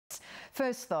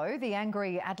First though, the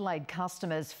angry Adelaide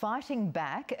customers fighting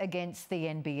back against the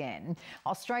NBN.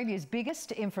 Australia's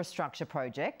biggest infrastructure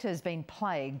project has been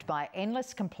plagued by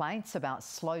endless complaints about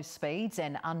slow speeds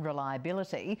and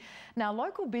unreliability. Now,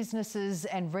 local businesses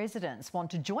and residents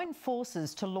want to join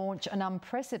forces to launch an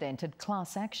unprecedented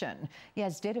class action.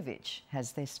 Yazdedovic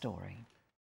has their story.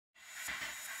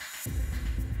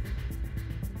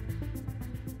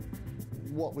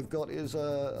 What we've got is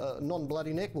a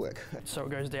non-bloody network. So it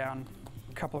goes down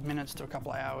a couple of minutes to a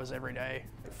couple of hours every day.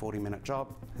 A 40-minute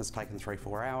job has taken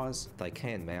 3-4 hours. They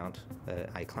can mount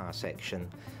a class action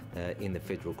in the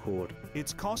federal court.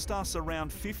 It's cost us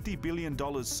around $50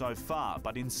 billion so far,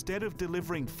 but instead of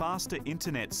delivering faster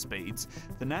internet speeds,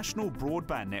 the National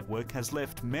Broadband Network has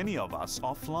left many of us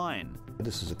offline.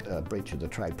 This is a breach of the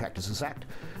Trade Practices Act.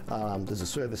 There's a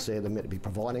service there they're meant to be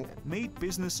providing. Meet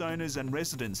business owners and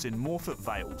residents in Morphett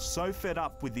Vale so fed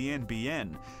up with the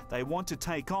NBN, they want to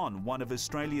take on one of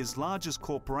Australia's largest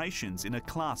corporations in a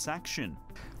class action.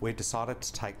 We've decided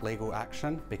to take legal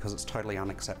action because it's totally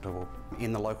unacceptable.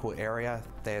 In the local area,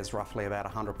 there's roughly about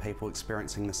 100 people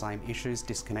experiencing the same issues,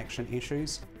 disconnection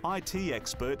issues. IT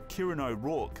expert Kieran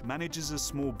O'Rourke manages a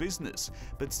small business,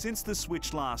 but since the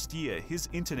switch last year, his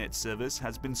internet service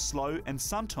has been slow and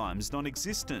sometimes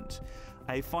non-existent.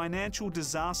 A financial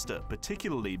disaster,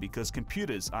 particularly because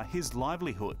computers are his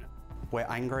livelihood. We're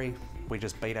angry. We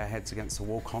just beat our heads against the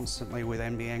wall constantly with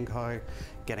NBN Co,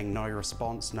 getting no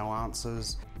response, no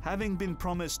answers. Having been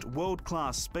promised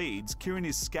world-class speeds, Kieran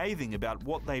is scathing about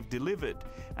what they've delivered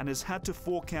and has had to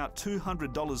fork out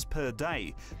 $200 per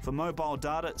day for mobile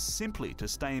data simply to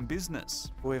stay in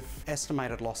business. We've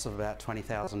estimated loss of about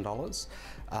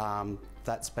 $20,000.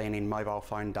 That's been in mobile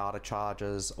phone data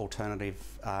charges, alternative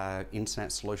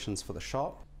internet solutions for the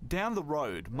shop. Down the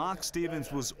road, Mark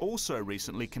Stevens was also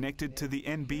recently connected to the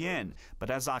NBN,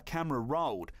 but as our camera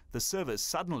rolled, the service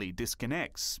suddenly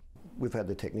disconnects. We've had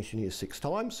the technician here 6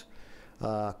 times.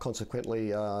 Consequently,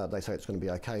 they say it's going to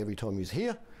be okay every time he's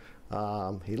here.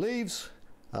 He leaves,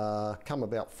 come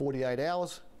about 48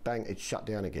 hours, bang, it's shut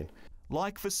down again.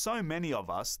 Like for so many of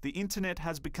us, the internet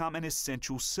has become an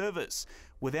essential service,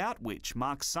 without which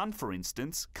Mark's son, for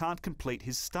instance, can't complete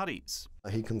his studies.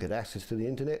 He couldn't get access to the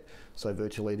internet, so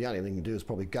virtually the only thing he can do is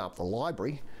probably go up the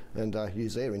library and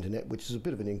use their internet, which is a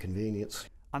bit of an inconvenience.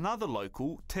 Another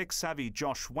local, tech-savvy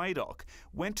Josh Waydock,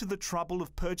 went to the trouble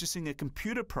of purchasing a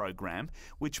computer program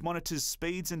which monitors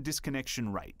speeds and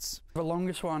disconnection rates. The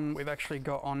longest one we've actually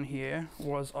got on here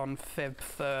was on Feb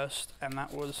 1st, and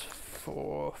that was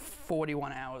for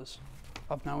 41 hours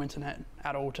of no internet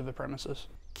at all to the premises.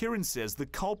 Kieran says the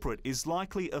culprit is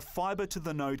likely a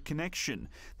fibre-to-the-node connection,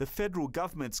 the federal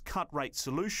government's cut-rate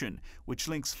solution, which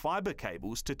links fibre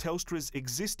cables to Telstra's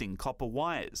existing copper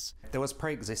wires. There was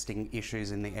pre-existing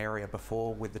issues in the area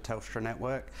before with the Telstra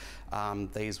network.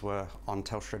 These were on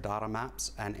Telstra data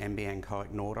maps, and NBN Co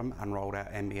ignored them and rolled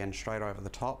out NBN straight over the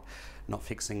top, not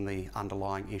fixing the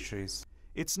underlying issues.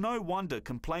 It's no wonder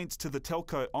complaints to the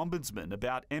telco ombudsman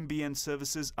about NBN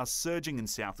services are surging in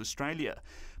South Australia,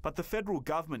 but the federal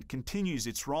government continues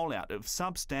its rollout of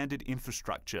substandard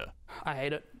infrastructure. I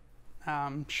hate it.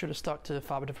 Should have stuck to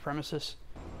fibre to premises.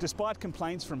 Despite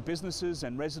complaints from businesses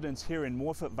and residents here in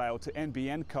Morphett Vale to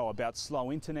NBN Co about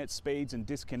slow internet speeds and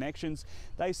disconnections,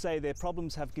 they say their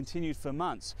problems have continued for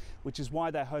months, which is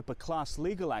why they hope a class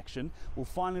legal action will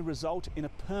finally result in a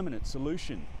permanent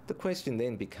solution. The question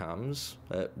then becomes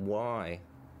why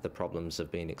the problems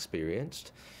have been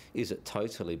experienced. Is it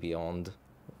totally beyond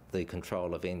the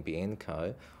control of NBN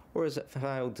Co, or has it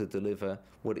failed to deliver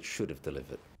what it should have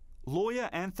delivered? Lawyer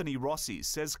Anthony Rossi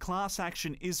says class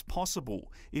action is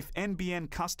possible if NBN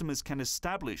customers can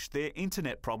establish their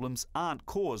internet problems aren't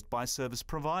caused by service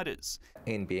providers.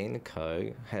 NBN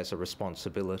Co has a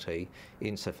responsibility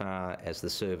insofar as the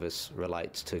service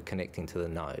relates to connecting to the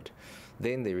node.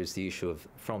 Then there is the issue of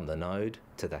from the node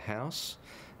to the house.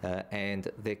 And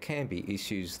there can be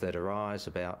issues that arise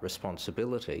about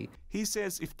responsibility. He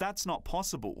says if that's not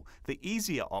possible, the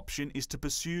easier option is to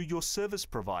pursue your service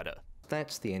provider.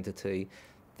 That's the entity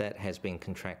that has been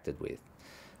contracted with.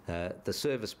 The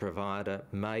service provider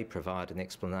may provide an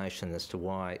explanation as to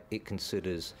why it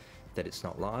considers that it's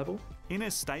not liable. In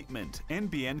a statement,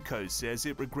 NBN Co says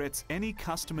it regrets any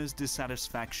customer's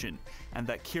dissatisfaction and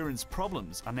that Kieran's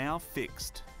problems are now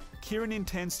fixed. Kieran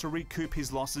intends to recoup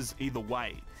his losses either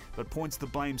way, but points the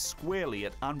blame squarely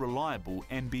at unreliable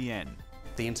NBN.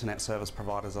 The internet service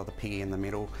providers are the piggy in the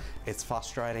middle. It's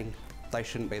frustrating. They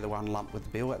shouldn't be the one lumped with the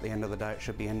bill. At the end of the day, it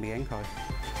should be NBN Co.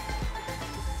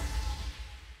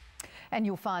 And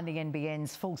you'll find the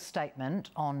NBN's full statement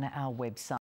on our website.